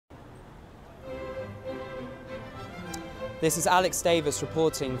This is Alex Davis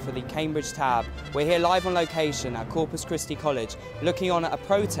reporting for the Cambridge Tab. We're here live on location at Corpus Christi College, looking on at a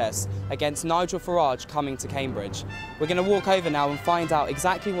protest against Nigel Farage coming to Cambridge. We're going to walk over now and find out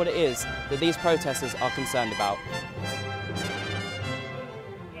exactly what it is that these protesters are concerned about.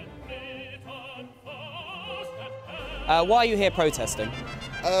 Why are you here protesting?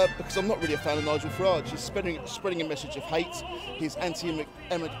 Because I'm not really a fan of Nigel Farage. He's spreading a message of hate. His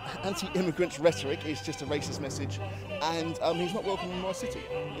anti-immigrant rhetoric is just a racist message, and he's not welcome in my city.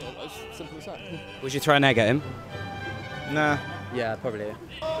 As simple as that. Would you throw an egg at him? Nah. Yeah, probably.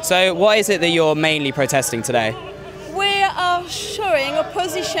 So what is it that you're mainly protesting today? We are showing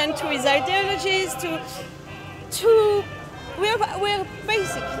opposition to his ideologies, we're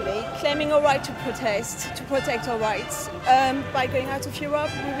basically claiming a right to protest, to protect our rights. By going out of Europe,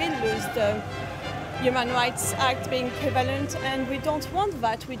 we will lose the Human Rights Act being prevalent, and we don't want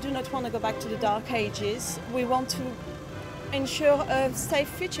that. We do not want to go back to the dark ages. We want to ensure a safe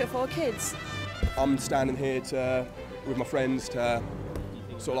future for our kids. I'm standing here with my friends to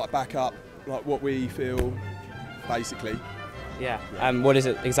sort of like back up what we feel, basically. Yeah. And what is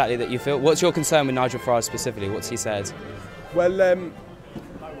it exactly that you feel? What's your concern with Nigel Farage specifically? What's he said? Well,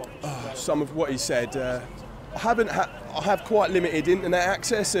 some of what he said, I have quite limited internet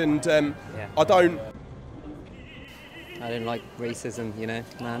access, and I don't like racism, you know,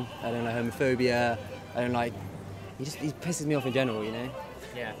 man. I don't like homophobia. I don't like. He pisses me off in general, you know.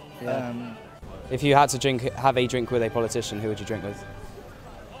 Yeah. If you had to have a drink with a politician, who would you drink with?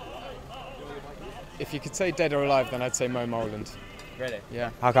 If you could say dead or alive, then I'd say Mo Moreland. Really?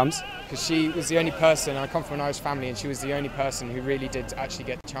 Yeah. How comes? Because she was the only person, I come from an Irish family, and she was the only person who really did actually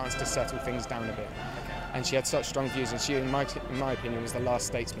get a chance to settle things down a bit. And she had such strong views, and she, in my opinion, was the last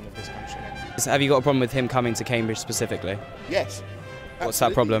statesman of this country. Have you got a problem with him coming to Cambridge specifically? Yes. What's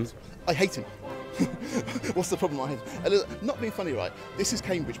that problem? I hate him. What's the problem I have? Not being funny, right? This is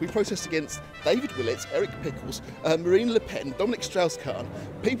Cambridge. We protest against David Willett, Eric Pickles, Marine Le Pen, Dominic Strauss-Kahn.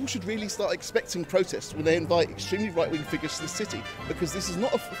 People should really start expecting protests when they invite extremely right-wing figures to the city, because this is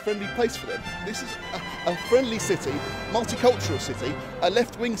not a friendly place for them. This is a friendly city, multicultural city, a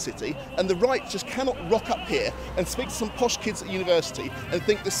left-wing city, and the right just cannot rock up here and speak to some posh kids at university and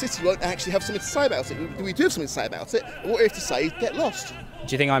think the city won't actually have something to say about it. We do have something to say about it, and what we have to say is get lost. Do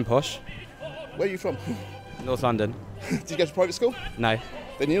you think I'm posh? Where are you from? North London. Did you go to private school? No.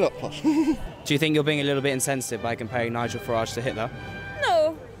 Then you're not posh. Do you think you're being a little bit insensitive by comparing Nigel Farage to Hitler?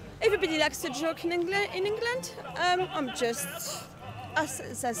 No, everybody likes to joke in England. I'm just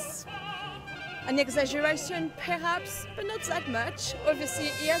as an exaggeration, perhaps, but not that much. Obviously,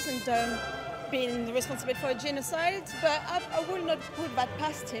 he hasn't been responsible for a genocide, but I will not put that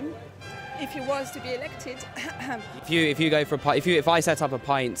past him if he was to be elected. If you go for a pint, if I set up a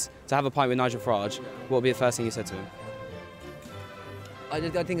pint to have a pint with Nigel Farage, what would be the first thing you said to him? I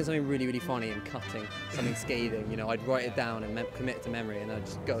think it's something really, really funny and cutting, something scathing. You know, I'd write it down and commit it to memory, and I'd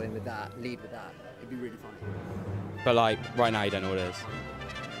just go in with that, lead with that. It'd be really funny. But like right now, you don't know what it is.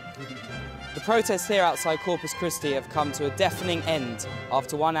 The protests here outside Corpus Christi have come to a deafening end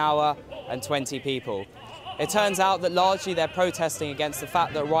after 1 hour and 20 people. It turns out that largely they're protesting against the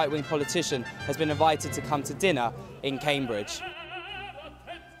fact that a right-wing politician has been invited to come to dinner in Cambridge.